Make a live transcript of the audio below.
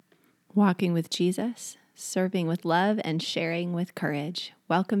Walking with Jesus, serving with love, and sharing with courage.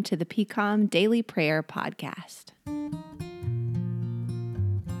 Welcome to the PCOM Daily Prayer Podcast.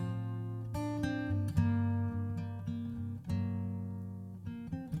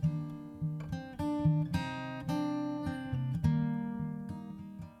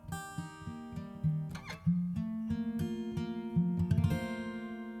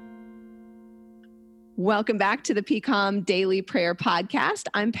 Welcome back to the PCOM Daily Prayer Podcast.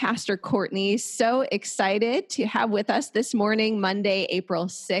 I'm Pastor Courtney. So excited to have with us this morning, Monday, April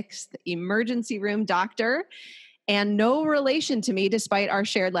 6th, emergency room doctor, and no relation to me despite our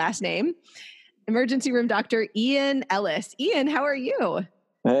shared last name, emergency room doctor Ian Ellis. Ian, how are you?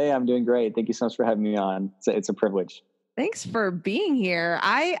 Hey, I'm doing great. Thank you so much for having me on. It's a privilege. Thanks for being here.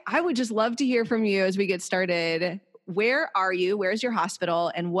 I would just love to hear from you as we get started. Where are you? Where's your hospital?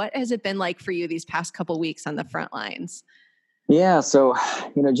 And what has it been like for you these past couple weeks on the front lines? Yeah, so,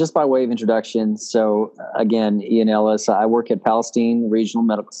 just by way of introduction. So again, Ian Ellis, I work at Palestine Regional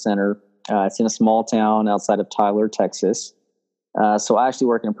Medical Center. It's in a small town outside of Tyler, Texas. So I actually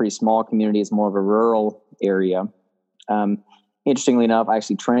work in a pretty small community. It's more of a rural area. Interestingly enough, I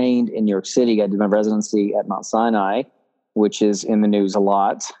actually trained in New York City. I did my residency at Mount Sinai, which is in the news a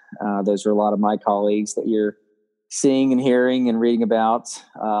lot. Those are a lot of my colleagues that you're seeing and hearing and reading about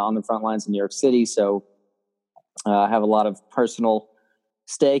on the front lines in New York City. So I have a lot of personal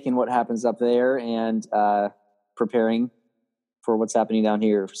stake in what happens up there and preparing for what's happening down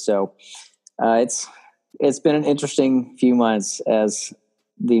here. So it's been an interesting few months, as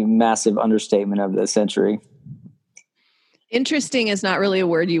the massive understatement of the century. Interesting is not really a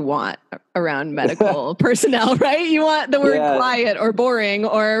word you want around medical personnel, right? You want the word quiet or boring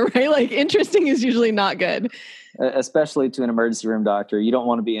or, right? Like interesting is usually not good. Especially to an emergency room doctor. You don't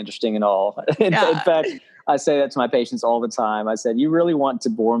want to be interesting at all. In fact, I say that to my patients all the time. I said, you really want to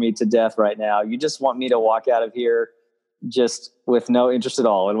bore me to death right now. You just want me to walk out of here just with no interest at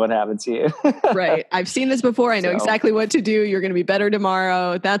all in what happened to you. Right. I've seen this before. I know exactly what to do. You're going to be better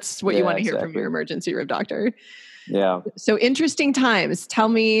tomorrow. That's what you want to hear from your emergency room doctor. Yeah. So interesting times. Tell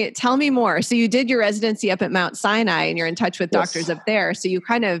me more. So you did your residency up at Mount Sinai and you're in touch with doctors up there. So you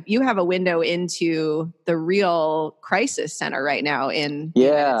have a window into the real crisis center right now in the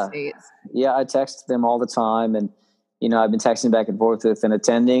United States. Yeah. I text them all the time. And, I've been texting back and forth with an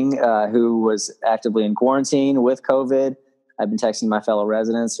attending who was actively in quarantine with COVID. I've been texting my fellow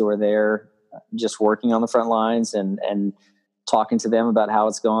residents who are there just working on the front lines and talking to them about how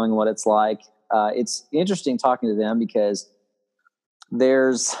it's going, what it's like. It's interesting talking to them because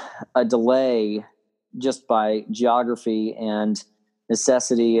there's a delay just by geography and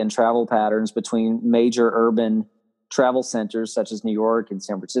necessity and travel patterns between major urban travel centers such as New York and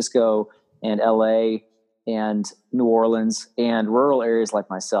San Francisco and LA and New Orleans and rural areas like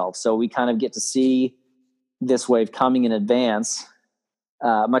myself. So we kind of get to see this wave coming in advance,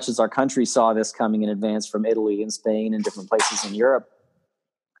 much as our country saw this coming in advance from Italy and Spain and different places in Europe.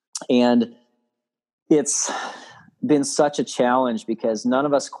 And it's been such a challenge because none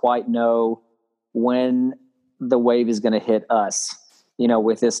of us quite know when the wave is going to hit us,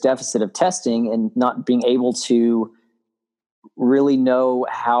 with this deficit of testing and not being able to really know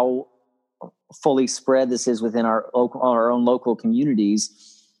how fully spread this is within our own local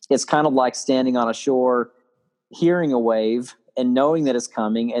communities. It's kind of like standing on a shore, hearing a wave and knowing that it's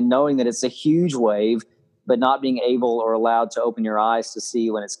coming and knowing that it's a huge wave, but not being able or allowed to open your eyes to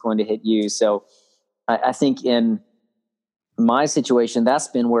see when it's going to hit you. So I think in my situation, that's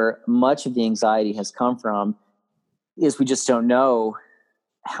been where much of the anxiety has come from, is we just don't know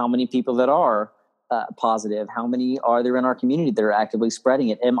how many people that are positive, how many are there in our community that are actively spreading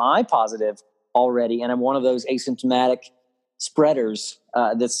it. Am I positive already? And I'm one of those asymptomatic spreaders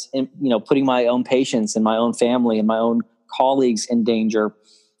that's, putting my own patients and my own family and my own colleagues in danger.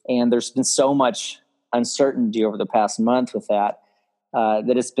 And there's been so much uncertainty over the past month with that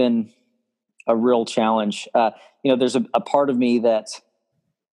it's been a real challenge. There's a part of me that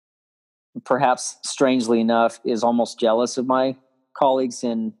perhaps strangely enough is almost jealous of my colleagues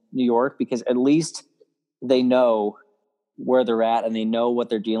in New York because at least they know where they're at and they know what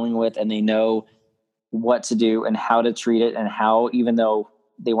they're dealing with and they know what to do and how to treat it and how, even though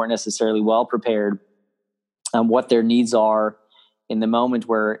they weren't necessarily well prepared, what their needs are in the moment,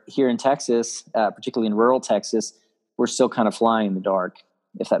 where here in Texas, particularly in rural Texas, we're still kind of flying in the dark,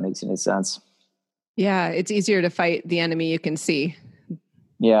 if that makes any sense. Yeah, it's easier to fight the enemy you can see.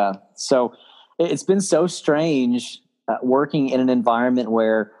 Yeah. So it's been so strange working in an environment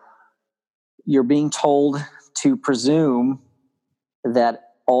where you're being told to presume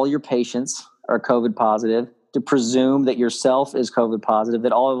that all your patients are COVID positive, to presume that yourself is COVID positive,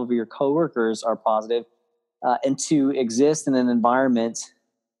 that all of your coworkers are positive, and to exist in an environment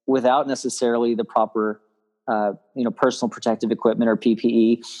without necessarily the proper, personal protective equipment or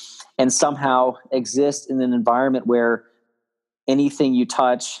PPE, and somehow exist in an environment where anything you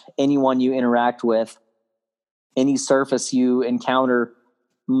touch, anyone you interact with, any surface you encounter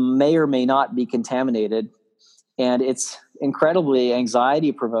may or may not be contaminated. And it's incredibly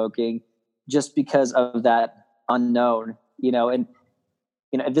anxiety provoking just because of that unknown, and,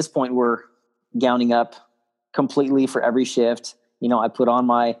 at this point we're gowning up completely for every shift. I put on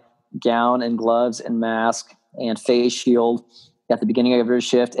my gown and gloves and mask and face shield at the beginning of every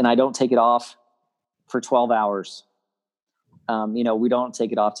shift, and I don't take it off for 12 hours. We don't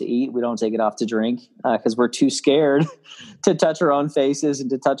take it off to eat. We don't take it off to drink because we're too scared to touch our own faces and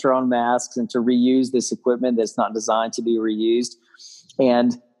to touch our own masks and to reuse this equipment that's not designed to be reused.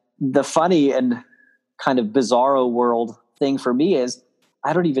 And the funny and kind of bizarro world thing for me is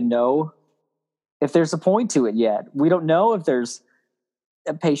I don't even know if there's a point to it yet. We don't know if there's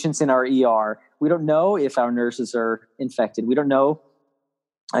patients in our ER. We don't know if our nurses are infected. We don't know,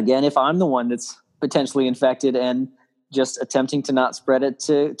 again, if I'm the one that's potentially infected and just attempting to not spread it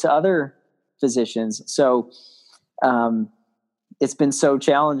to other physicians. So it's been so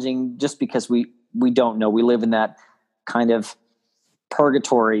challenging just because we don't know. We live in that kind of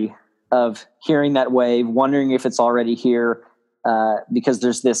purgatory of hearing that wave, wondering if it's already here, because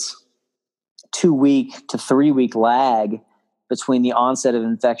there's this 2-week to 3-week lag between the onset of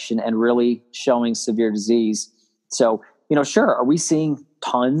infection and really showing severe disease. So, sure, are we seeing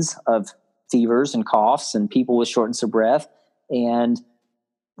tons of fevers and coughs and people with shortness of breath and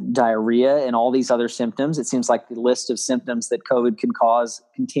diarrhea and all these other symptoms? It seems like the list of symptoms that COVID can cause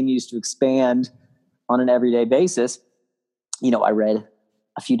continues to expand on an everyday basis. I read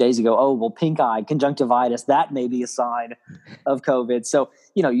a few days ago, pink eye, conjunctivitis, that may be a sign of COVID. So,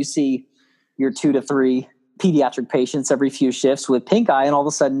 you see your 2 to 3 pediatric patients every few shifts with pink eye, and all of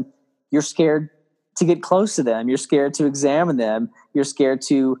a sudden you're scared to get close to them. You're scared to examine them. You're scared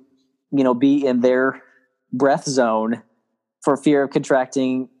to be in their breath zone for fear of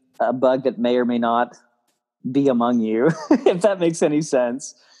contracting a bug that may or may not be among you, if that makes any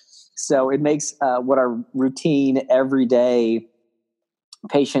sense. So it makes what our routine, everyday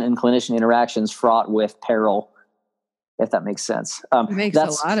patient and clinician interactions fraught with peril, if that makes sense. It makes a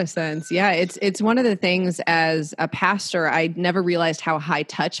lot of sense. Yeah, it's one of the things as a pastor, I never realized how high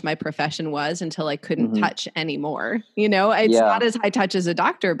touch my profession was until I couldn't touch anymore. It's not as high touch as a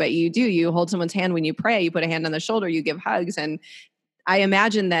doctor, but you hold someone's hand when you pray, you put a hand on the shoulder, you give hugs. And I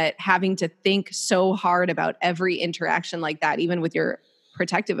imagine that having to think so hard about every interaction like that, even with your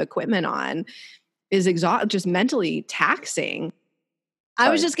protective equipment on, is just mentally taxing. I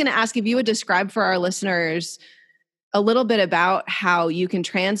was just going to ask if you would describe for our listeners a little bit about how you can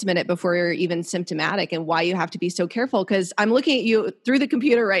transmit it before you're even symptomatic and why you have to be so careful. Because I'm looking at you through the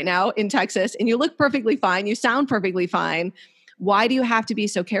computer right now in Texas, and you look perfectly fine. You sound perfectly fine. Why do you have to be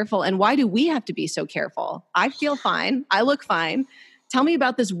so careful? And why do we have to be so careful? I feel fine. I look fine. Tell me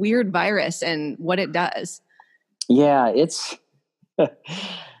about this weird virus and what it does. Yeah, it's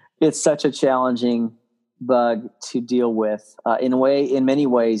such a challenging bug to deal with. In many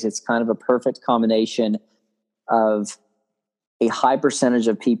ways, it's kind of a perfect combination of a high percentage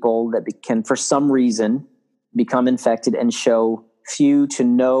of people that can, for some reason, become infected and show few to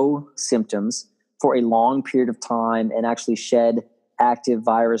no symptoms for a long period of time and actually shed active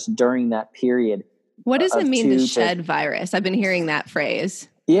virus during that period. What does it mean to shed virus? I've been hearing that phrase.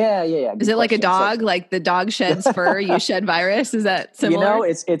 Yeah. Is it like a dog? Like the dog sheds fur, you shed virus? Is that similar?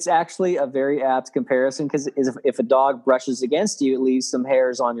 It's actually a very apt comparison because if a dog brushes against you, it leaves some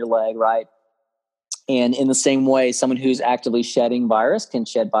hairs on your leg, right? And in the same way, someone who's actively shedding virus can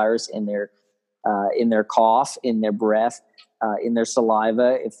shed virus in their cough, in their breath, in their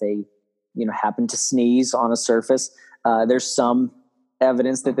saliva. If they, happen to sneeze on a surface, there's some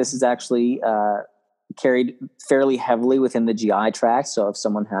evidence that this is actually carried fairly heavily within the GI tract. So if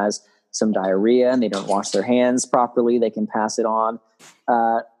someone has some diarrhea and they don't wash their hands properly, they can pass it on.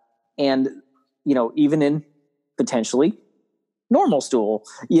 And even in potentially normal stool,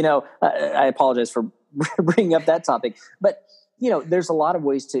 I apologize for bringing up that topic, but there's a lot of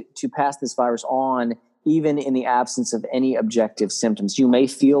ways to pass this virus on, even in the absence of any objective symptoms. You may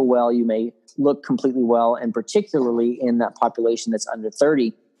feel well, you may look completely well, and particularly in that population that's under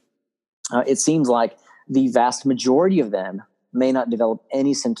 30, it seems like the vast majority of them may not develop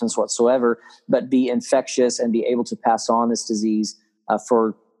any symptoms whatsoever, but be infectious and be able to pass on this disease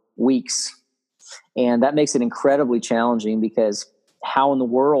for weeks. And that makes it incredibly challenging because how in the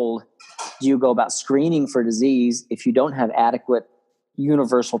world do you go about screening for disease if you don't have adequate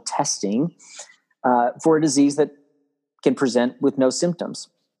universal testing for a disease that can present with no symptoms?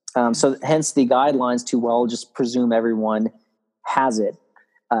 So hence the guidelines to, well, just presume everyone has it.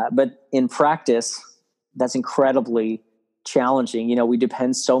 But in practice, that's incredibly challenging. We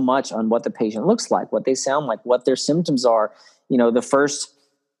depend so much on what the patient looks like, what they sound like, what their symptoms are. The first,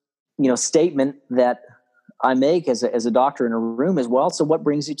 statement that I make as a doctor in a room is, well, so what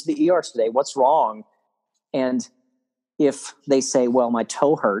brings you to the ER today? What's wrong? And if they say, well, my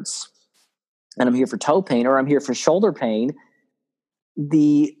toe hurts and I'm here for toe pain, or I'm here for shoulder pain,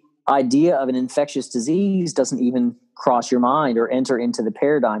 the idea of an infectious disease doesn't even cross your mind or enter into the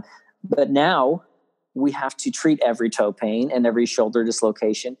paradigm. But now we have to treat every toe pain and every shoulder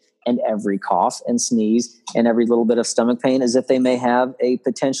dislocation and every cough and sneeze and every little bit of stomach pain as if they may have a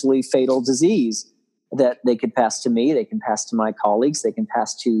potentially fatal disease that they could pass to me, they can pass to my colleagues, they can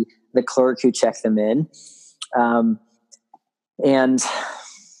pass to the clerk who checked them in. And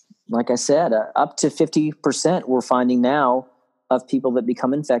like I said, up to 50% we're finding now of people that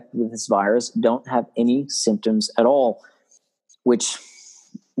become infected with this virus don't have any symptoms at all, which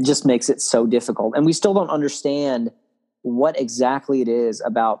just makes it so difficult. And we still don't understand what exactly it is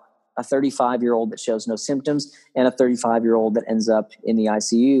about a 35-year-old that shows no symptoms and a 35-year-old that ends up in the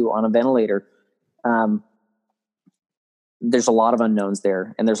ICU on a ventilator. There's a lot of unknowns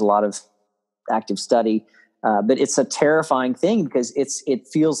there, and there's a lot of active study. But it's a terrifying thing because it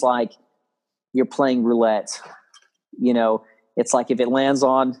feels like you're playing roulette. It's like if it lands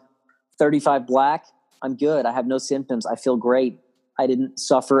on 35 black, I'm good. I have no symptoms. I feel great. I didn't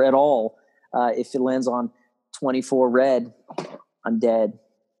suffer at all. If it lands on 24 red, I'm dead.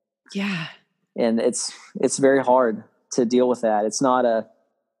 Yeah. And it's very hard to deal with that.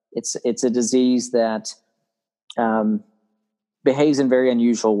 It's a disease that behaves in very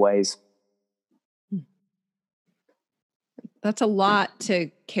unusual ways. That's a lot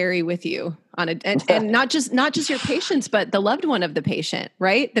to carry with you and not just your patients, but the loved one of the patient,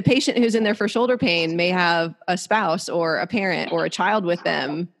 right? The patient who's in there for shoulder pain may have a spouse or a parent or a child with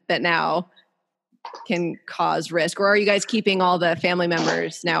them that now can cause risk. Or are you guys keeping all the family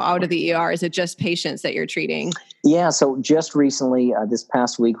members now out of the ER? Is it just patients that you're treating? Yeah. So just recently, this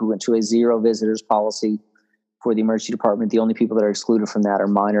past week, we went to a 0 visitors policy for the emergency department. The only people that are excluded from that are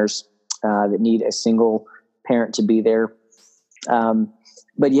minors that need a single parent to be there.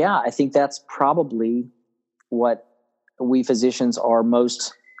 But yeah, I think that's probably what we physicians are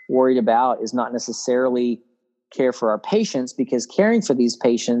most worried about, is not necessarily care for our patients, because caring for these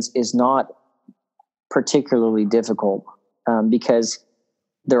patients is not particularly difficult because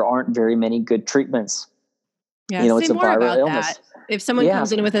there aren't very many good treatments. Yeah, it's a viral illness. That. If someone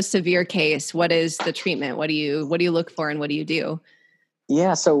comes in with a severe case, what is the treatment? What do you look for and what do you do?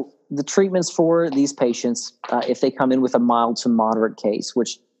 Yeah, so the treatments for these patients, if they come in with a mild to moderate case,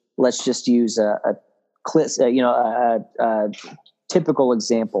 which let's just use a typical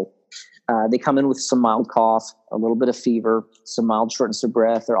example. They come in with some mild cough, a little bit of fever, some mild shortness of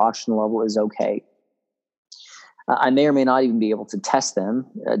breath, their oxygen level is okay. I may or may not even be able to test them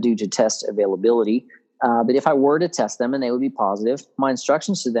due to test availability. But if I were to test them and they would be positive, my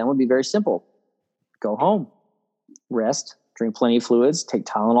instructions to them would be very simple. Go home, rest, drink plenty of fluids, take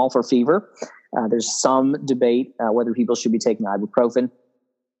Tylenol for fever. There's some debate whether people should be taking ibuprofen.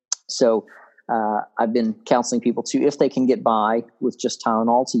 So I've been counseling people to, if they can get by with just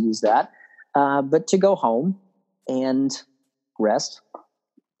Tylenol, to use that, but to go home and rest,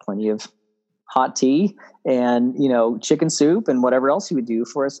 plenty of hot tea and, chicken soup and whatever else you would do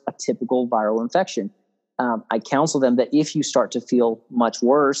for a typical viral infection. I counsel them that if you start to feel much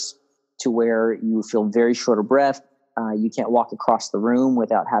worse, to where you feel very short of breath, you can't walk across the room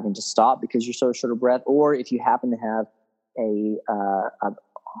without having to stop because you're so short of breath, or if you happen to have a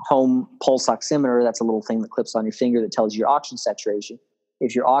home pulse oximeter, that's a little thing that clips on your finger that tells you your oxygen saturation.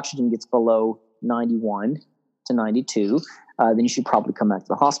 If your oxygen gets below 91 to 92, then you should probably come back to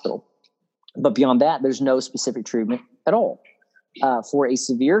the hospital. But beyond that, there's no specific treatment at all. For a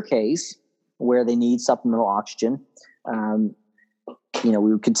severe case where they need supplemental oxygen, we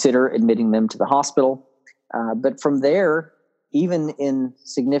would consider admitting them to the hospital. But from there, even in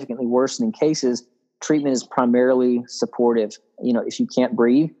significantly worsening cases, treatment is primarily supportive. If you can't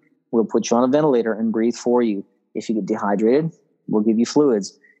breathe, we'll put you on a ventilator and breathe for you. If you get dehydrated, we'll give you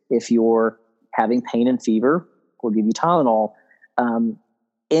fluids. If you're having pain and fever, we'll give you Tylenol.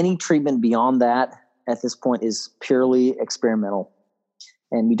 Any treatment beyond that at this point is purely experimental.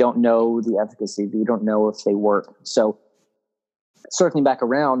 And we don't know the efficacy. We don't know if they work. So circling back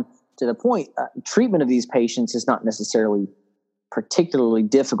around to the point, treatment of these patients is not necessarily particularly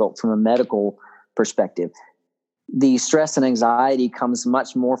difficult from a medical perspective. The stress and anxiety comes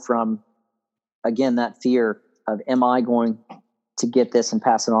much more from, again, that fear of, am I going to get this and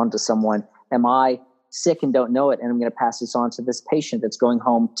pass it on to someone? Am I sick and don't know it, and I'm going to pass this on to this patient that's going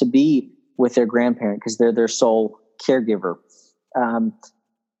home to be with their grandparent because they're their sole caregiver?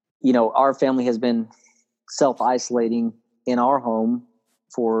 Our family has been self-isolating in our home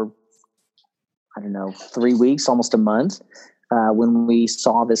for, 3 weeks, almost a month, when we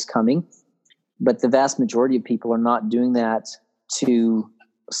saw this coming. But the vast majority of people are not doing that to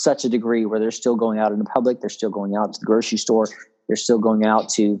such a degree where they're still going out in the public. They're still going out to the grocery store. They're still going out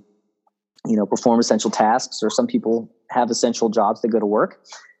to, perform essential tasks, or some people have essential jobs that go to work.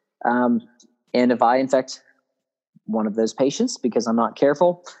 And if I infect one of those patients because I'm not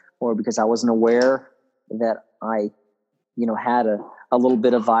careful, or because I wasn't aware that I, had a little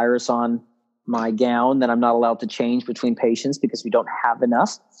bit of virus on my gown that I'm not allowed to change between patients because we don't have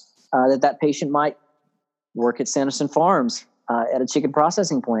enough, that patient might work at Sanderson Farms at a chicken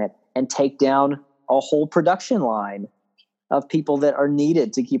processing plant and take down a whole production line of people that are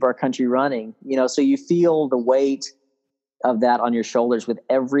needed to keep our country running. So you feel the weight of that on your shoulders with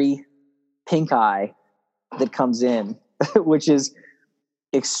every pink eye that comes in, which is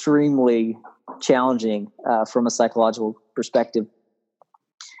extremely challenging from a psychological perspective.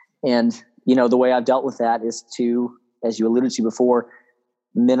 And, the way I've dealt with that is to, as you alluded to before,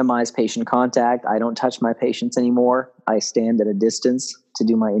 minimize patient contact. I don't touch my patients anymore. I stand at a distance to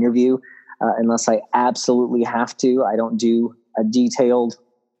do my interview. Unless I absolutely have to. I don't do a detailed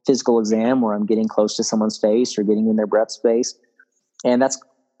physical exam where I'm getting close to someone's face or getting in their breath space. And that's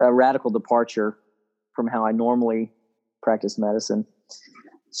a radical departure from how I normally practice medicine.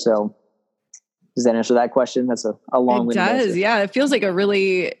 So does that answer that question? That's a long-winded answer. It does. Yeah. It feels like a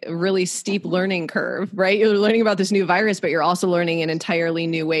really, really steep learning curve, right? You're learning about this new virus, but you're also learning an entirely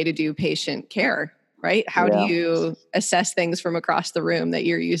new way to do patient care, right? How do you assess things from across the room that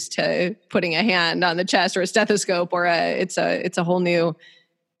you're used to putting a hand on the chest or a stethoscope, or it's a whole new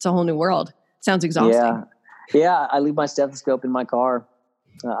world. Sounds exhausting. Yeah. I leave my stethoscope in my car.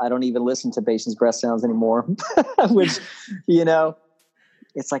 I don't even listen to patients' breath sounds anymore, which,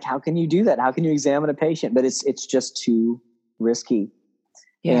 it's like, how can you do that? How can you examine a patient? But it's just too risky.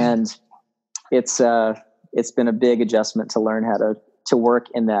 Yeah. And it's been a big adjustment to learn how to work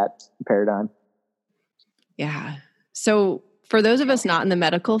in that paradigm. Yeah. So for those of us not in the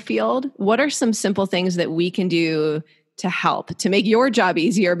medical field, what are some simple things that we can do to help, to make your job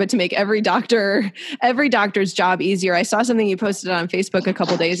easier, but to make every doctor's job easier? I saw something you posted on Facebook a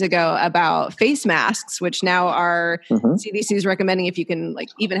couple days ago about face masks, which now are CDC is recommending if you can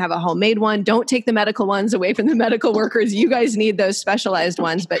even have a homemade one. Don't take the medical ones away from the medical workers. You guys need those specialized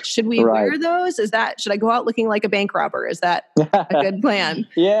ones, but should we wear those? Should I go out looking like a bank robber? Is that a good plan?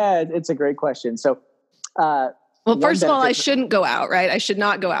 Yeah, it's a great question. So, well, first of all, I shouldn't go out, right? I should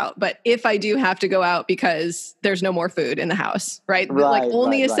not go out. But if I do have to go out because there's no more food in the house, right?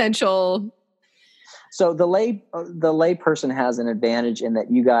 Only essential. So the lay person has an advantage in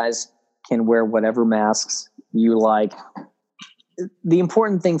that you guys can wear whatever masks you like. The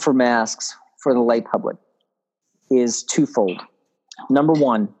important thing for masks for the lay public is twofold. Number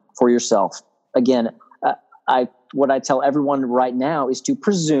one, for yourself. Again, what I tell everyone right now is to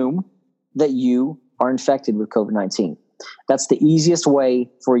presume that you are infected with COVID-19. That's the easiest way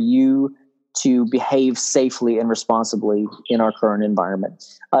for you to behave safely and responsibly in our current environment.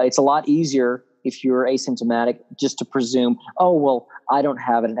 It's a lot easier if you're asymptomatic just to presume, oh, well, I don't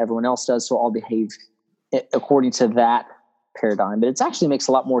have it and everyone else does, so I'll behave according to that paradigm. But it actually makes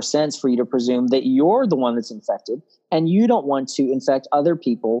a lot more sense for you to presume that you're the one that's infected and you don't want to infect other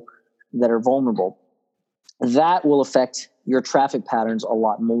people that are vulnerable. That will affect your traffic patterns a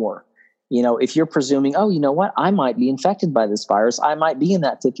lot more. If you're presuming, oh, you know what, I might be infected by this virus, I might be in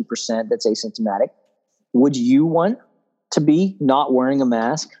that 50% that's asymptomatic. Would you want to be not wearing a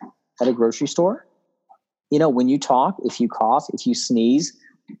mask at a grocery store? When you talk, if you cough, if you sneeze,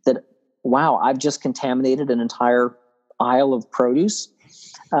 that, wow, I've just contaminated an entire aisle of produce.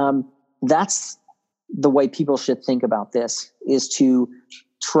 That's the way people should think about this, is to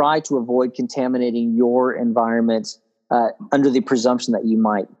try to avoid contaminating your environment under the presumption that you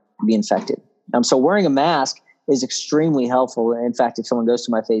might be infected. So wearing a mask is extremely helpful. In fact, if someone goes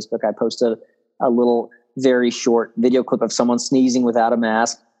to my Facebook, I posted a little very short video clip of someone sneezing without a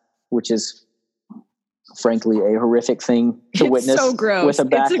mask, which is frankly a horrific thing to witness. It's so gross. With a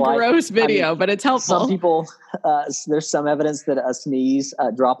backlight. It's a gross video, but it's helpful. Some people, there's some evidence that a sneeze,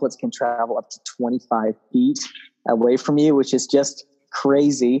 droplets can travel up to 25 feet away from you, which is just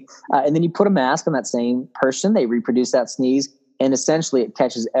crazy. And then you put a mask on that same person, they reproduce that sneeze And essentially it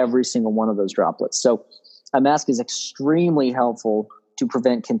catches every single one of those droplets. So a mask is extremely helpful to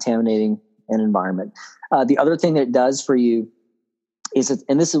prevent contaminating an environment. The other thing that it does for you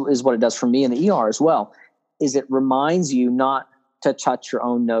and this is what it does for me in the ER as well, is it reminds you not to touch your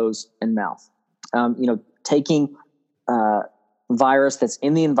own nose and mouth. Taking virus that's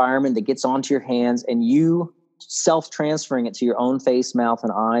in the environment that gets onto your hands and you self-transferring it to your own face, mouth,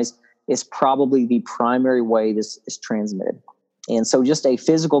 and eyes is probably the primary way this is transmitted. And so just a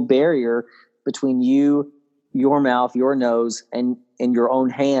physical barrier between you, your mouth, your nose, and your own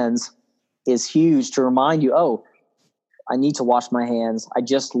hands is huge to remind you, oh, I need to wash my hands. I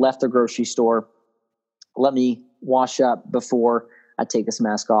just left the grocery store. Let me wash up before I take this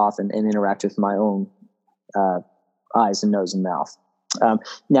mask off and interact with my own eyes and nose and mouth.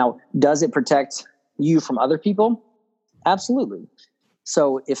 Now, does it protect you from other people? Absolutely.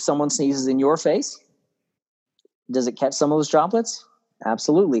 So if someone sneezes in your face, does it catch some of those droplets?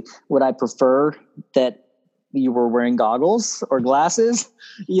 Absolutely. Would I prefer that you were wearing goggles or glasses?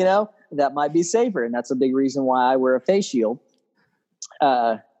 That might be safer. And that's a big reason why I wear a face shield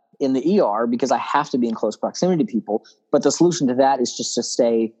in the ER, because I have to be in close proximity to people. But the solution to that is just to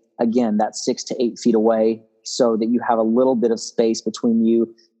stay, again, that 6 to 8 feet away so that you have a little bit of space between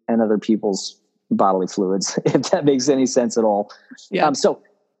you and other people's bodily fluids, if that makes any sense at all. Yeah.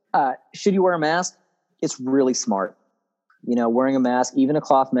 Should you wear a mask? It's really smart. Wearing a mask, even a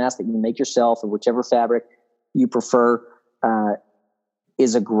cloth mask that you can make yourself or whichever fabric you prefer,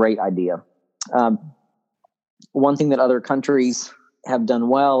 is a great idea. One thing that other countries have done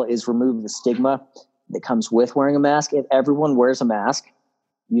well is remove the stigma that comes with wearing a mask. If everyone wears a mask,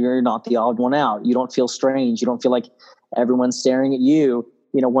 you're not the odd one out. You don't feel strange. You don't feel like everyone's staring at you,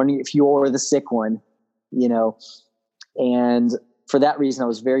 wondering if you're the sick one, and for that reason, I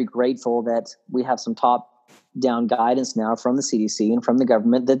was very grateful that we have some top-down guidance now from the CDC and from the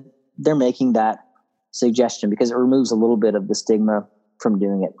government that they're making that suggestion, because it removes a little bit of the stigma from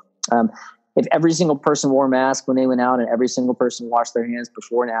doing it. If every single person wore a mask when they went out and every single person washed their hands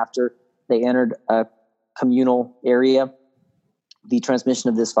before and after they entered a communal area, the transmission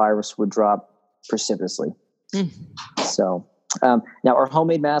of this virus would drop precipitously. So now, are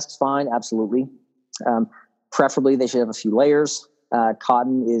homemade masks fine? Absolutely. Preferably, they should have a few layers.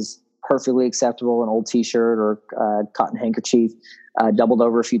 Cotton is perfectly acceptable, an old T-shirt or cotton handkerchief, doubled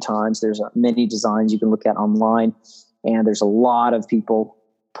over a few times. There's many designs you can look at online, and there's a lot of people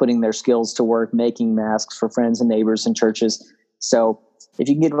putting their skills to work, making masks for friends and neighbors and churches. So if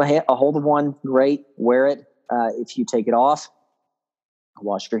you can get a hold of one, great, wear it. If you take it off,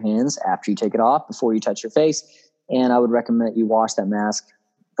 wash your hands after you take it off before you touch your face. And I would recommend that you wash that mask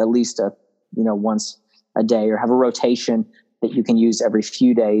at least once a day, or have a rotation that you can use every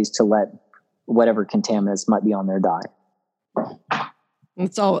few days to let whatever contaminants might be on there die.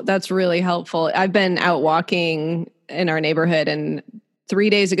 That's really helpful. I've been out walking in our neighborhood, and 3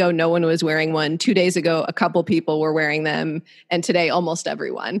 days ago, no one was wearing one. 2 days ago, a couple people were wearing them. And today, almost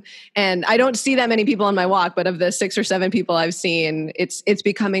everyone. And I don't see that many people on my walk, but of the 6 or 7 people I've seen, it's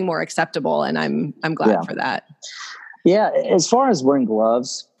becoming more acceptable. And I'm glad for that. Yeah. As far as wearing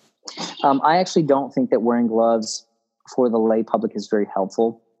gloves, I actually don't think that wearing gloves for the lay public is very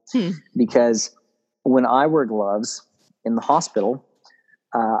helpful, because when I wear gloves in the hospital,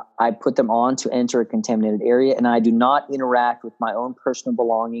 I put them on to enter a contaminated area, and I do not interact with my own personal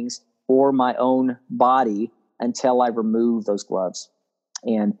belongings or my own body until I remove those gloves.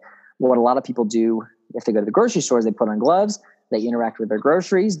 And what a lot of people do, if they go to the grocery stores, they put on gloves, they interact with their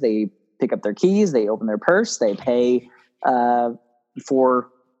groceries, they pick up their keys, they open their purse, they pay for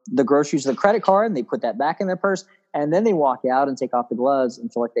the groceries with a credit card, and they put that back in their purse, and then they walk out and take off the gloves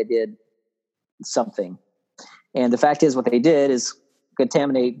and feel like they did something. And the fact is, what they did is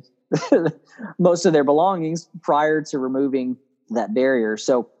contaminate most of their belongings prior to removing that barrier.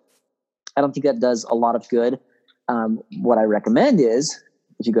 So I don't think that does a lot of good. What I recommend is,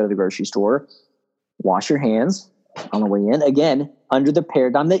 if you go to the grocery store, wash your hands on the way in. Again, under the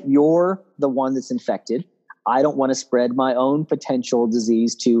paradigm that you're the one that's infected. I don't want to spread my own potential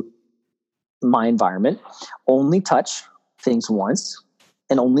disease to my environment. Only touch things once,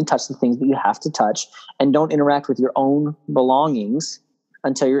 and only touch the things that you have to touch, and don't interact with your own belongings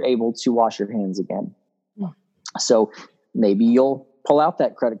until you're able to wash your hands again. So maybe you'll pull out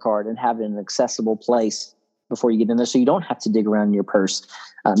that credit card and have it in an accessible place before you get in there, so you don't have to dig around in your purse.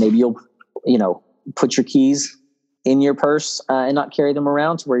 Maybe you'll, put your keys in your purse and not carry them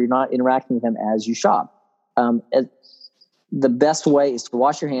around to where you're not interacting with them as you shop. The best way is to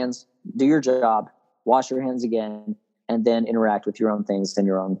wash your hands, do your job, wash your hands again, and then interact with your own things and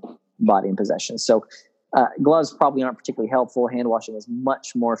your own body and possessions. So Gloves probably aren't particularly helpful. Hand washing is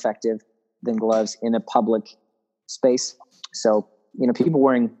much more effective than gloves in a public space. So, people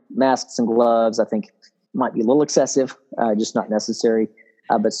wearing masks and gloves, I think, might be a little excessive, just not necessary.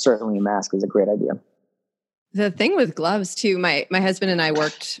 But certainly a mask is a great idea. The thing with gloves too, my husband and I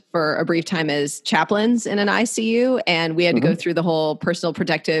worked for a brief time as chaplains in an ICU, and we had to go through the whole personal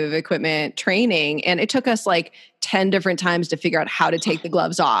protective equipment training. And it took us like 10 different times to figure out how to take the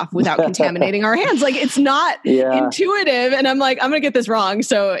gloves off without contaminating our hands. Like, it's not intuitive. And I'm like, I'm going to get this wrong.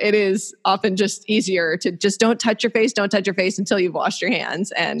 So it is often just easier to just don't touch your face until you've washed your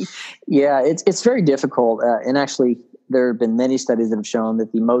hands. And it's very difficult. And actually, there have been many studies that have shown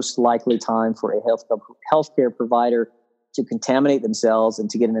that the most likely time for a healthcare provider to contaminate themselves and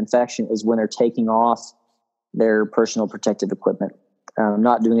to get an infection is when they're taking off their personal protective equipment,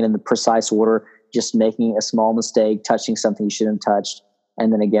 not doing it in the precise order, just making a small mistake, touching something you shouldn't have touched,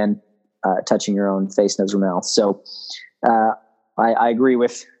 and then again, touching your own face, nose, or mouth. So I agree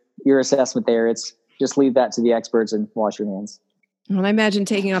with your assessment there. It's just leave that to the experts and wash your hands. Well, I imagine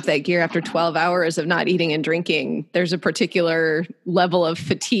taking off that gear after 12 hours of not eating and drinking, there's a particular level of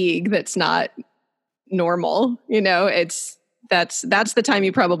fatigue that's not normal. That's the time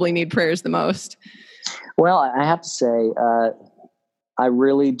you probably need prayers the most. Well, I have to say, I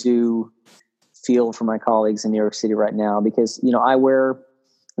really do feel for my colleagues in New York City right now because, I wear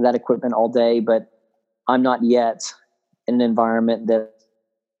that equipment all day, but I'm not yet in an environment that's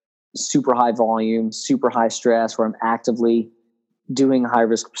super high volume, super high stress, where I'm actively doing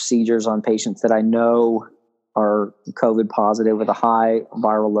high-risk procedures on patients that I know are COVID positive with a high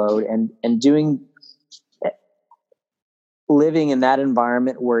viral load, and living in that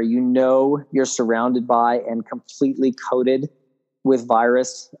environment where you're surrounded by and completely coated with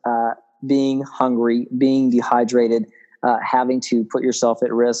virus, being hungry, being dehydrated, having to put yourself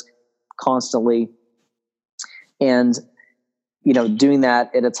at risk constantly, and doing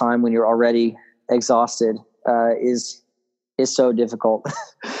that at a time when you're already exhausted is so difficult.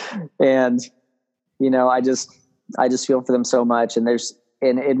 And, I just feel for them so much. And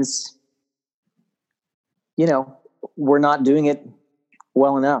it's, we're not doing it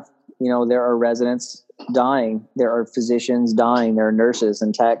well enough. There are residents dying. There are physicians dying. There are nurses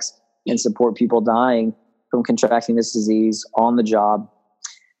and techs and support people dying from contracting this disease on the job.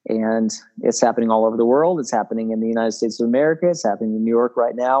 And it's happening all over the world. It's happening in the United States of America. It's happening in New York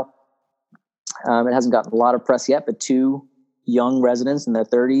right now. It hasn't gotten a lot of press yet, but 2 young residents in their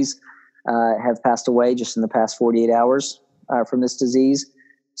 30s have passed away just in the past 48 hours from this disease,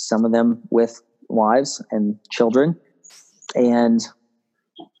 some of them with wives and children. And,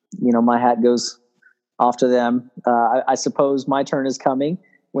 my hat goes off to them. I suppose my turn is coming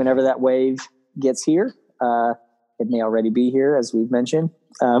whenever that wave gets here. It may already be here, as we've mentioned.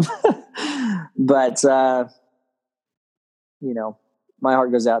 But, my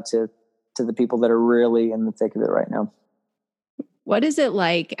heart goes out to the people that are really in the thick of it right now. What is it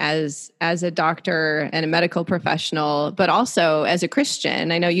like as a doctor and a medical professional, but also as a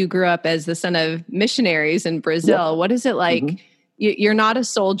Christian? I know you grew up as the son of missionaries in Brazil. Yep. What is it like? Mm-hmm. You're not a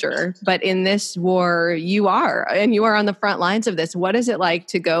soldier, but in this war you are, and you are on the front lines of this. What is it like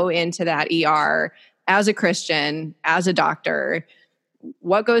to go into that ER as a Christian, as a doctor?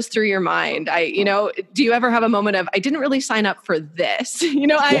 What goes through your mind? Do you ever have a moment of, I didn't really sign up for this?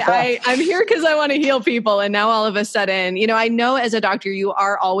 I'm here because I want to heal people. And now all of a sudden, I know as a doctor, you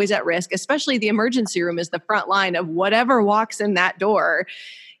are always at risk, especially the emergency room is the front line of whatever walks in that door.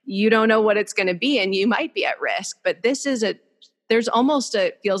 You don't know what it's going to be, and you might be at risk. But there's almost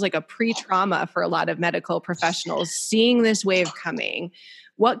feels like a pre-trauma for a lot of medical professionals seeing this wave coming.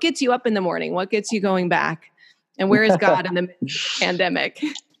 What gets you up in the morning? What gets you going back? And where is God in the pandemic?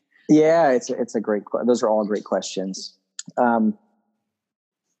 Yeah, it's a great. Those are all great questions. I'll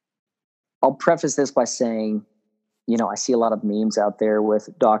preface this by saying, I see a lot of memes out there with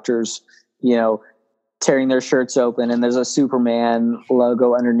doctors, tearing their shirts open, and there's a Superman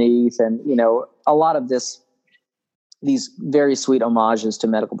logo underneath, and a lot of these very sweet homages to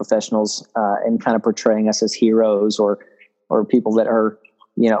medical professionals, and kind of portraying us as heroes or people that are,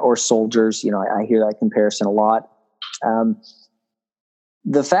 or soldiers. I hear that comparison a lot.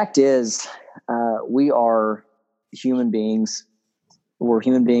 The fact is, we are human beings. We're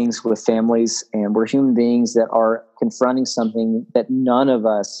human beings with families, and we're human beings that are confronting something that none of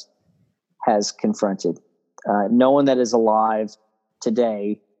us has confronted. No one that is alive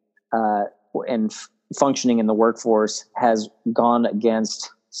today and functioning in the workforce has gone against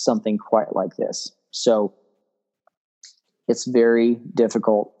something quite like this. So it's very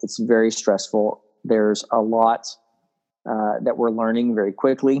difficult. It's very stressful. There's a lot that we're learning very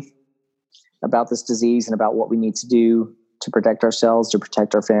quickly. about this disease and about what we need to do to protect ourselves, to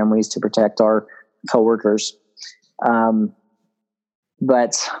protect our families, to protect our coworkers.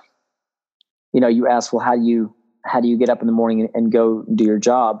 But you ask, well, how do you get up in the morning and go do your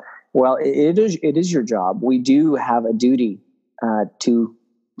job? Well, it is your job. We do have a duty to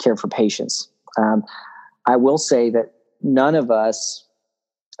care for patients. I will say that none of us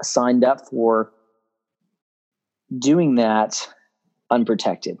signed up for doing that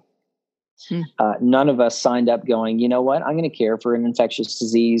unprotected. None of us signed up going, you know what, I'm going to care for an infectious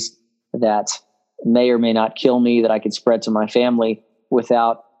disease that may or may not kill me, that I could spread to my family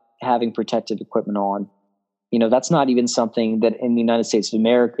without having protective equipment on. That's not even something that in the United States of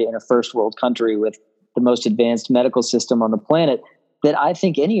America, in a first world country with the most advanced medical system on the planet, that I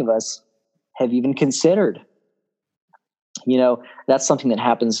think any of us have even considered. That's something that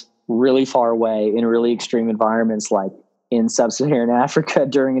happens really far away in really extreme environments, like in sub-Saharan Africa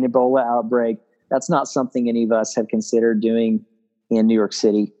during an Ebola outbreak. That's not something any of us have considered doing in New York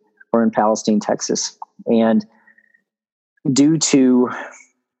City or in Palestine, Texas. And due to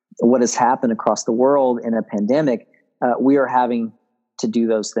what has happened across the world in a pandemic, we are having to do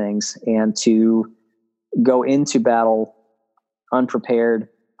those things and to go into battle unprepared,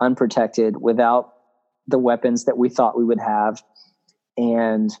 unprotected, without the weapons that we thought we would have.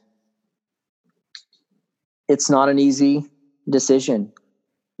 And it's not an easy decision.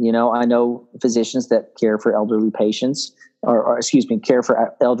 I know physicians that care for elderly patients or care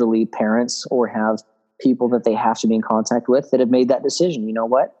for elderly parents or have people that they have to be in contact with that have made that decision. You know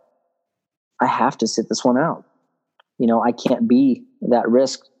what? I have to sit this one out. I can't be that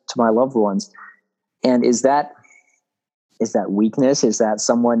risk to my loved ones. And is that weakness? Is that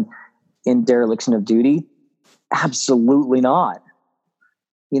someone in dereliction of duty? Absolutely not.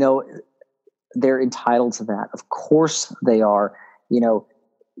 They're entitled to that. Of course they are.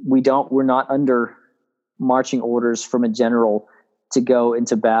 We're not under marching orders from a general to go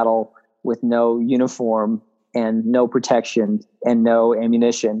into battle with no uniform and no protection and no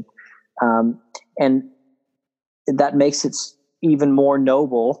ammunition. And that makes it even more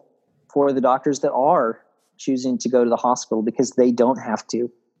noble for the doctors that are choosing to go to the hospital, because they don't have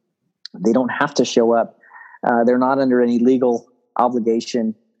to. They don't have to show up. They're not under any legal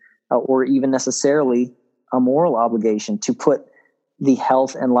obligation or even necessarily a moral obligation to put the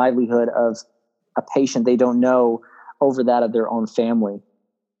health and livelihood of a patient they don't know over that of their own family.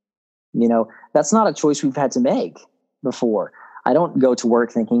 That's not a choice we've had to make before. I don't go to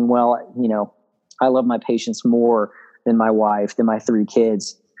work thinking, well, I love my patients more than my wife, than my 3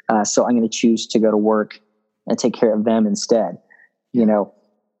 kids. So I'm going to choose to go to work and take care of them instead.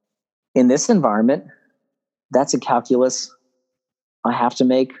 In this environment, that's a calculus I have to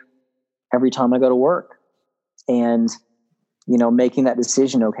make every time I go to work. And, making that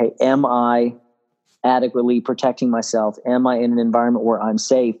decision, okay, am I adequately protecting myself? Am I in an environment where I'm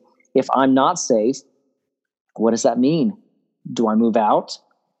safe? If I'm not safe, what does that mean? Do I move out?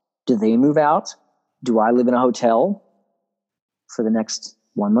 Do they move out? Do I live in a hotel for the next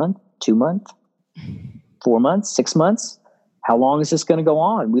 1 month, 2 months, 4 months, 6 months? How long is this going to go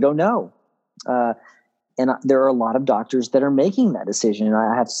on? We don't know. And there are a lot of doctors that are making that decision.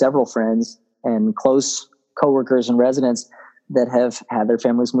 I have several friends and close coworkers and residents that have had their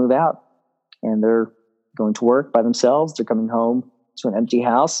families move out, and they're going to work by themselves. They're coming home to an empty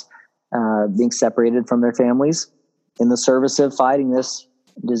house, being separated from their families in the service of fighting this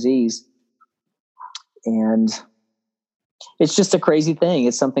disease. And it's just a crazy thing.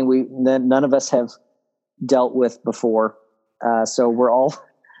 It's something none of us have dealt with before. So we're all,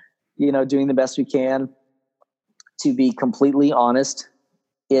 doing the best we can. To be completely honest,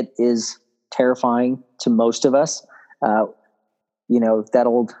 it is terrifying to most of us. That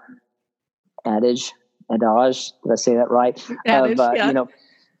old adage, did I say that right?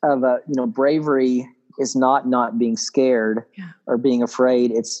 Bravery is not being scared or being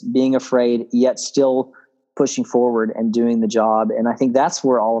afraid. It's being afraid, yet still pushing forward and doing the job. And I think that's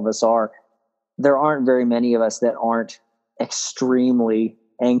where all of us are. There aren't very many of us that aren't extremely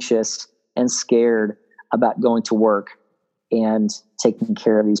anxious and scared about going to work and taking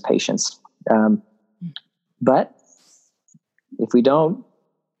care of these patients. But if we don't,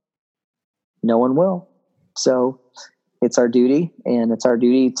 no one will. So it's our duty, and it's our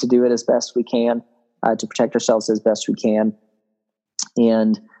duty to do it as best we can, to protect ourselves as best we can.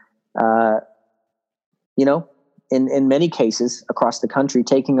 And, in many cases across the country,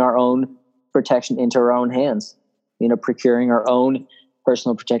 taking our own protection into our own hands, procuring our own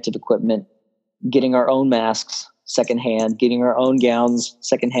personal protective equipment, getting our own masks secondhand, getting our own gowns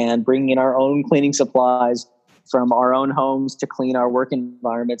secondhand, bringing in our own cleaning supplies from our own homes to clean our work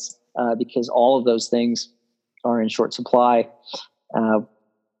environments. because all of those things are in short supply.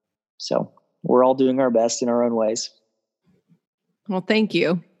 So we're all doing our best in our own ways. Well, thank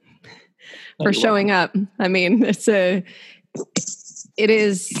you for showing up. I mean, we're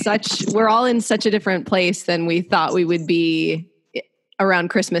all in such a different place than we thought we would be around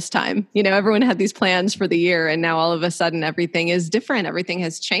Christmas time. Everyone had these plans for the year, and now all of a sudden everything is different. Everything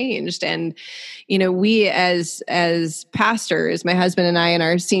has changed. And, we as pastors, my husband and I and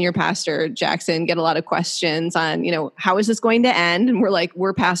our senior pastor, Jackson, get a lot of questions on, how is this going to end? And we're like,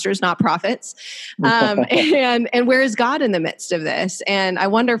 we're pastors, not prophets. And where is God in the midst of this? And I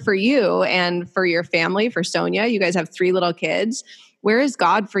wonder for you and for your family, for Sonia, you guys have 3 little kids. Where is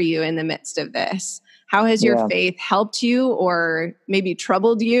God for you in the midst of this? How has your faith helped you or maybe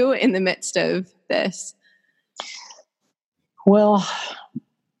troubled you in the midst of this? Well,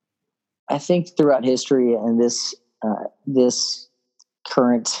 I think throughout history and this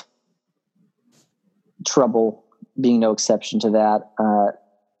current trouble being no exception to that,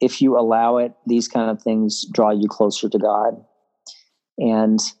 if you allow it, these kind of things draw you closer to God.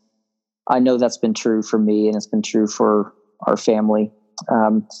 And I know that's been true for me, and it's been true for our family.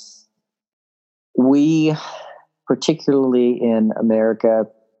 We, particularly in America,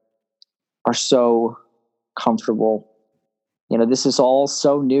 are so comfortable. This is all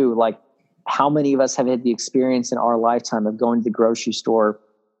so new. Like, how many of us have had the experience in our lifetime of going to the grocery store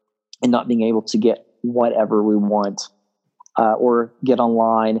and not being able to get whatever we want, or get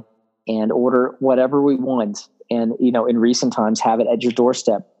online and order whatever we want, and in recent times have it at your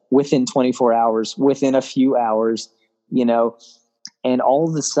doorstep within 24 hours, within a few hours, and all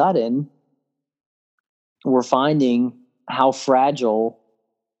of a sudden we're finding how fragile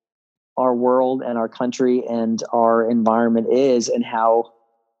our world and our country and our environment is, and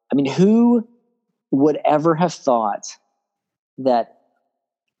who would ever have thought that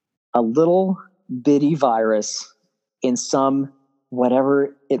a little bitty virus in some,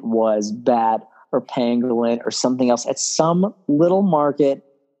 whatever it was, bat or pangolin or something else at some little market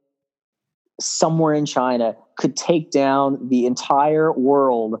somewhere in China could take down the entire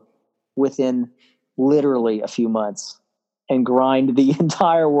world within literally a few months and grind the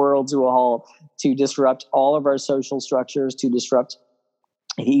entire world to a halt, to disrupt all of our social structures, to disrupt,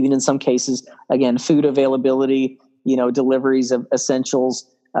 even in some cases, again, food availability, deliveries of essentials,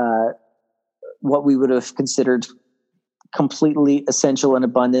 what we would have considered completely essential and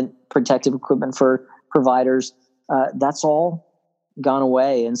abundant protective equipment for providers. That's all gone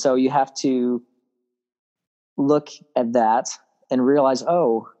away. And so you have to look at that and realize,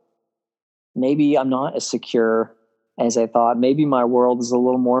 maybe I'm not as secure as I thought. Maybe my world is a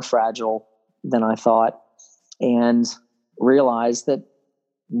little more fragile than I thought, and realize that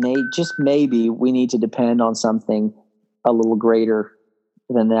just maybe we need to depend on something a little greater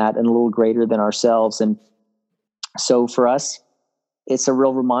than that and a little greater than ourselves. And so for us, it's a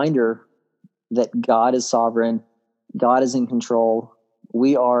real reminder that God is sovereign. God is in control.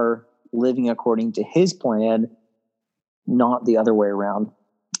 We are living according to his plan, not the other way around.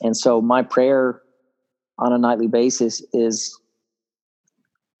 And so my prayer on a nightly basis is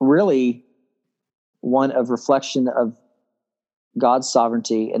really one of reflection of God's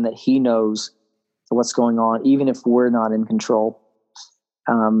sovereignty, and that he knows what's going on, even if we're not in control.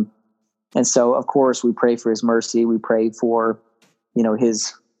 And so, of course, we pray for his mercy. We pray for,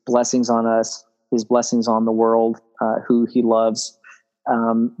 his blessings on us, his blessings on the world, who he loves.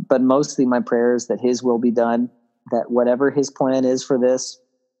 But mostly my prayer is that his will be done, that whatever his plan is for this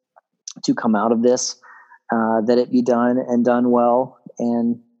to come out of this, that it be done and done well,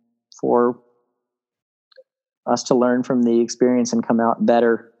 and for us to learn from the experience and come out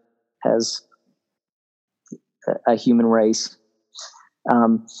better as a human race.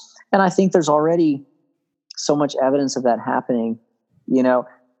 And I think there's already so much evidence of that happening.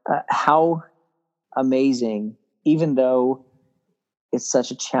 How amazing, even though it's such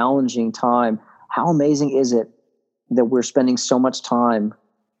a challenging time, how amazing is it that we're spending so much time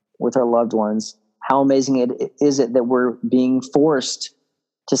with our loved ones? How amazing is it that we're being forced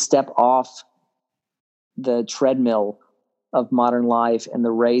to step off the treadmill of modern life and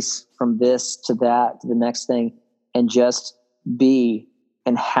the race from this to that to the next thing, and just be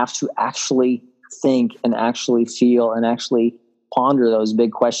and have to actually think and actually feel and actually ponder those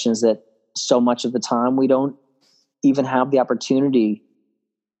big questions that so much of the time we don't even have the opportunity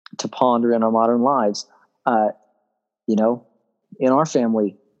to ponder in our modern lives. In our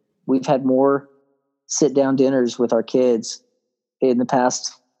family, we've had more sit-down dinners with our kids in the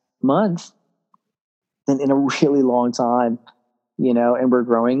past month than in a really long time, and we're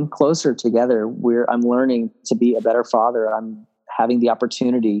growing closer together. I'm learning to be a better father. I'm having the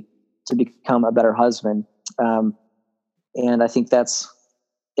opportunity to become a better husband. And I think that's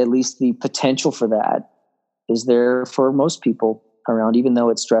at least the potential for that is there for most people around, even though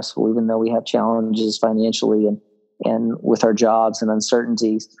it's stressful, even though we have challenges financially and with our jobs and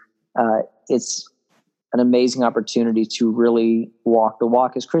uncertainties. It's an amazing opportunity to really walk the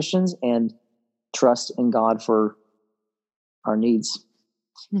walk as Christians and trust in God for our needs.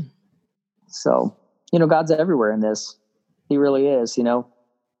 So, God's everywhere in this. He really is,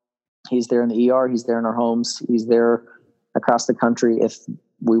 He's there in the ER. He's there in our homes. He's there across the country if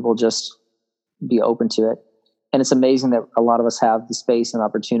we will just be open to it. And it's amazing that a lot of us have the space and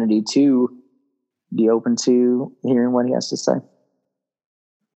opportunity to be open to hearing what he has to say.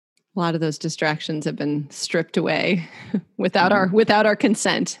 A lot of those distractions have been stripped away without our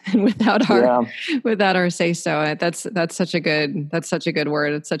consent and without our say so. That's such a good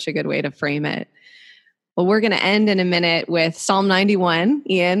word. It's such a good way to frame it. Well, we're going to end in a minute with Psalm 91,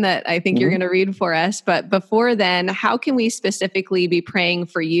 Ian, that I think you're going to read for us. But before then, how can we specifically be praying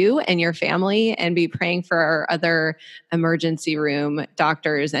for you and your family and be praying for our other emergency room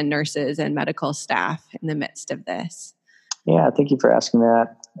doctors and nurses and medical staff in the midst of this? Yeah, thank you for asking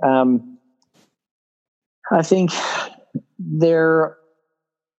that. I think there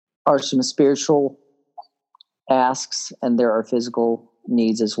are some spiritual asks and there are physical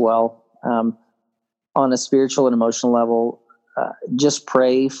needs as well. On a spiritual and emotional level, just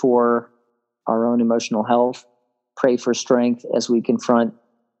pray for our own emotional health, pray for strength as we confront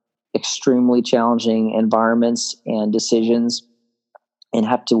extremely challenging environments and decisions and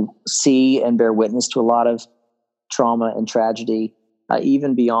have to see and bear witness to a lot of trauma and tragedy,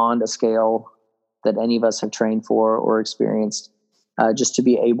 even beyond a scale that any of us have trained for or experienced, just to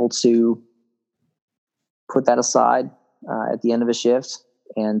be able to put that aside at the end of a shift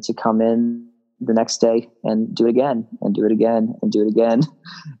and to come in the next day and do it again and do it again and do it again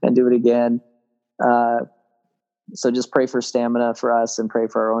and do it again. So just pray for stamina for us and pray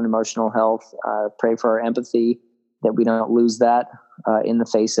for our own emotional health. Pray for our empathy, that we don't lose that in the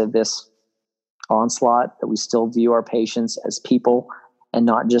face of this onslaught, that we still view our patients as people and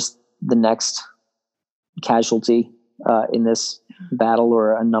not just the next casualty in this battle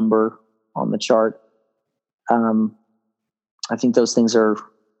or a number on the chart. I think those things are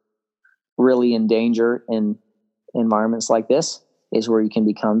really in danger in environments like this, is where you can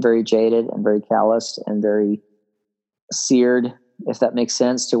become very jaded and very calloused and very seared, if that makes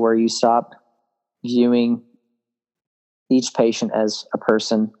sense, to where you stop viewing each patient as a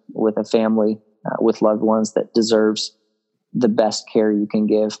person with a family, with loved ones that deserves the best care you can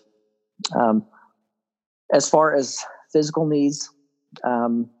give. As far as physical needs,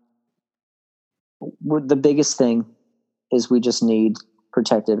 the biggest thing is we just need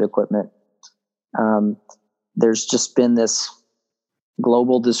protective equipment. There's just been this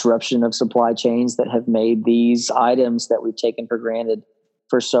global disruption of supply chains that have made these items that we've taken for granted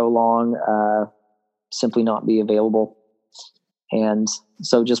for so long simply not be available. And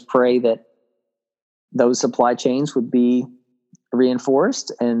so just pray that those supply chains would be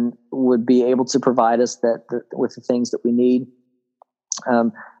reinforced and would be able to provide us with the things that we need.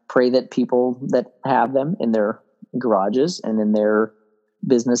 Pray that people that have them in their garages and in their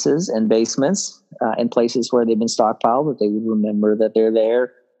businesses and basements and places where they've been stockpiled, that they would remember that they're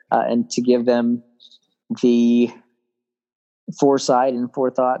there and to give them the foresight and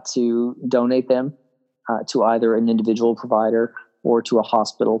forethought to donate them to either an individual provider or to a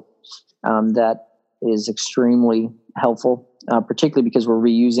hospital. That is extremely helpful, particularly because we're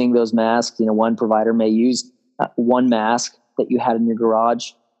reusing those masks. One provider may use one mask that you had in your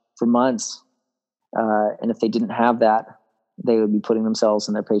garage for months. And if they didn't have that, they would be putting themselves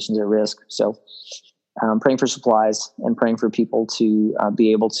and their patients at risk. So praying for supplies and praying for people to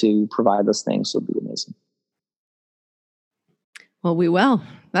be able to provide those things would be amazing. Well, we will.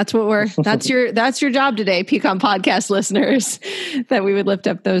 That's your job today, PCOM podcast listeners, that we would lift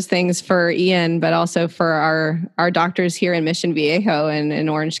up those things for Ian, but also for our doctors here in Mission Viejo and in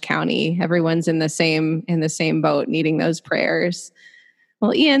Orange County. Everyone's in the same boat, needing those prayers.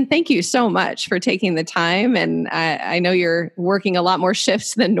 Well, Ian, thank you so much for taking the time. And I know you're working a lot more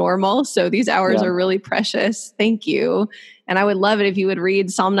shifts than normal, so these hours are really precious. Thank you. And I would love it if you would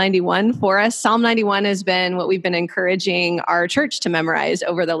read Psalm 91 for us. Psalm 91 has been what we've been encouraging our church to memorize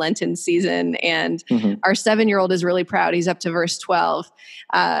over the Lenten season. And our 7-year-old is really proud. He's up to verse 12.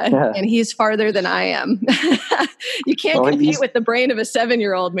 And he's farther than I am. You can't compete with the brain of a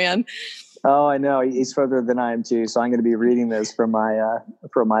 7-year-old, man. Oh, I know. He's further than I am too. So I'm going to be reading this from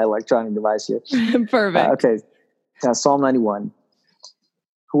my electronic device here. Perfect. Okay. Psalm 91.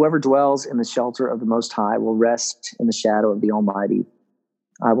 Whoever dwells in the shelter of the Most High will rest in the shadow of the Almighty.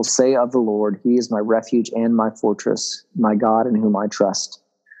 I will say of the Lord, he is my refuge and my fortress, my God in whom I trust.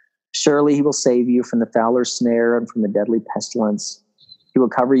 Surely he will save you from the fowler's snare and from the deadly pestilence. He will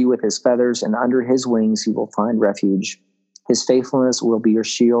cover you with his feathers, and under his wings you will find refuge. His faithfulness will be your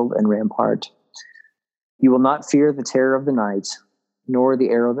shield and rampart. You will not fear the terror of the night, nor the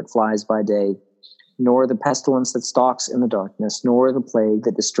arrow that flies by day, nor the pestilence that stalks in the darkness, nor the plague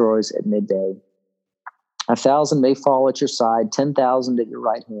that destroys at midday. 1,000 may fall at your side, 10,000 at your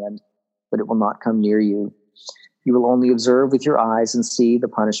right hand, but it will not come near you. You will only observe with your eyes and see the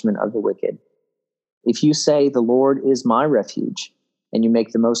punishment of the wicked. If you say, the Lord is my refuge, and you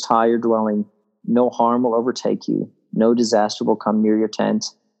make the Most High your dwelling, no harm will overtake you, no disaster will come near your tent.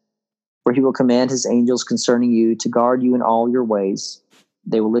 For he will command his angels concerning you to guard you in all your ways.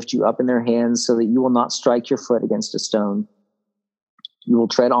 They will lift you up in their hands so that you will not strike your foot against a stone. You will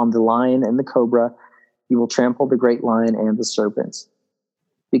tread on the lion and the cobra. You will trample the great lion and the serpent.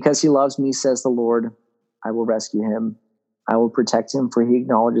 Because he loves me, says the Lord, I will rescue him. I will protect him, for he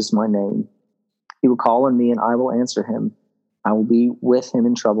acknowledges my name. He will call on me, and I will answer him. I will be with him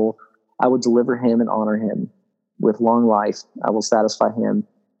in trouble. I will deliver him and honor him. With long life, I will satisfy him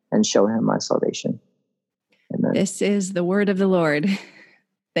and show him my salvation. Amen. This is the word of the Lord.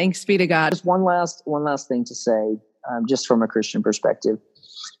 Thanks be to God. Just one last thing to say, just from a Christian perspective.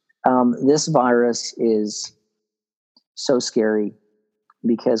 This virus is so scary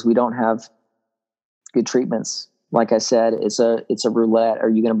because we don't have good treatments. Like I said, it's a roulette. Are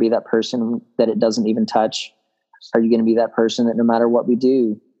you going to be that person that it doesn't even touch? Are you going to be that person that no matter what we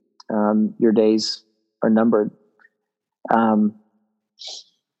do, your days are numbered?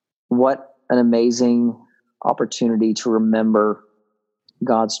 What an amazing opportunity to remember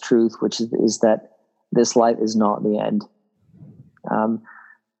God's truth, which is that this life is not the end.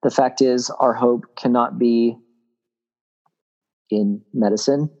 The fact is, our hope cannot be in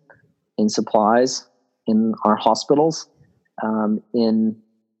medicine, in supplies, in our hospitals, in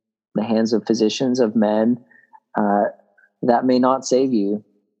the hands of physicians, of men. That may not save you,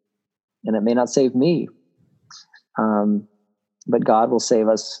 and it may not save me. But God will save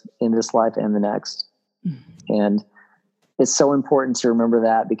us in this life and the next. And it's so important to remember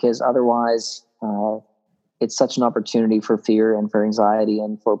that, because otherwise, it's such an opportunity for fear and for anxiety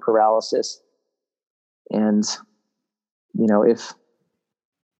and for paralysis. And, if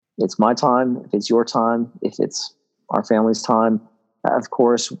it's my time, if it's your time, if it's our family's time, of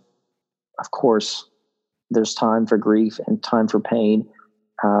course, there's time for grief and time for pain.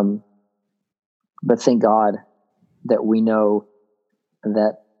 But thank God that we know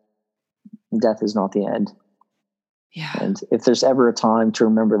that death is not the end. Yeah. And if there's ever a time to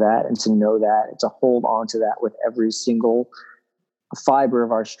remember that and to know that and to hold on to that with every single fiber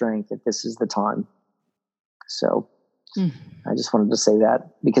of our strength, that this is the time. So I just wanted to say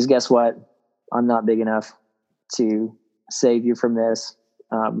that, because guess what? I'm not big enough to save you from this.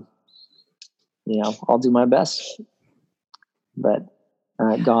 I'll do my best, but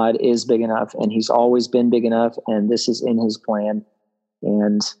God is big enough, and he's always been big enough, and this is in his plan,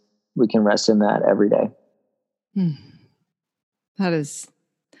 and we can rest in that every day.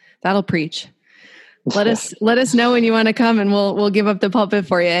 That'll preach. Let us know when you want to come, and we'll give up the pulpit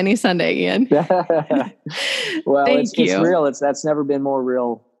for you any Sunday, Ian. Well, it's real. That's never been more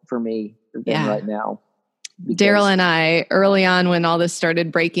real for me than right now. Daryl and I, early on when all this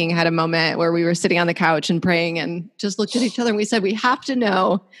started breaking, had a moment where we were sitting on the couch and praying and just looked at each other and we said, we have to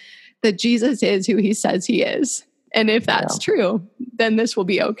know that Jesus is who he says he is. And if that's true, then this will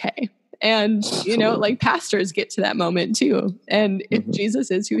be okay. And, like pastors get to that moment too. And if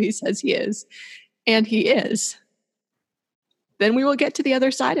Jesus is who he says he is, and he is, then we will get to the other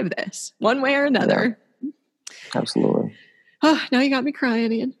side of this one way or another. Yeah. Absolutely. Oh, now you got me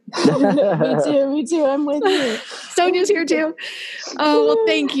crying, Ian. Me too. I'm with you. Sonia's here too. Oh, well,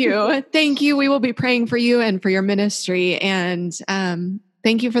 thank you. Thank you. We will be praying for you and for your ministry. And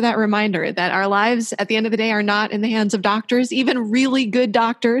thank you for that reminder that our lives at the end of the day are not in the hands of doctors, even really good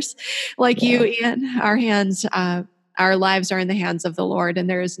doctors like you, Ian. Our lives are in the hands of the Lord, and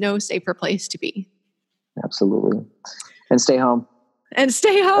there is no safer place to be. Absolutely. And stay home. And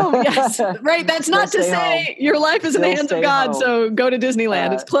stay home. Yes. Right. That's not to say home. Your life is in the hands of God. Home. So go to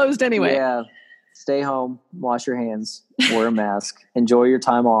Disneyland. It's closed anyway. Yeah. Stay home. Wash your hands. Wear a mask. Enjoy your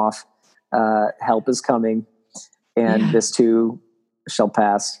time off. Help is coming. And this too shall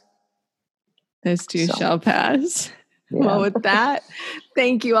pass. This too shall pass. Yeah. Well, with that,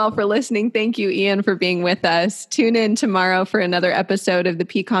 thank you all for listening. Thank you, Ian, for being with us. Tune in tomorrow for another episode of the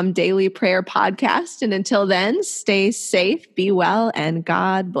PCOM Daily Prayer Podcast. And until then, stay safe, be well, and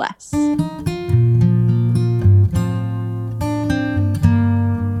God bless.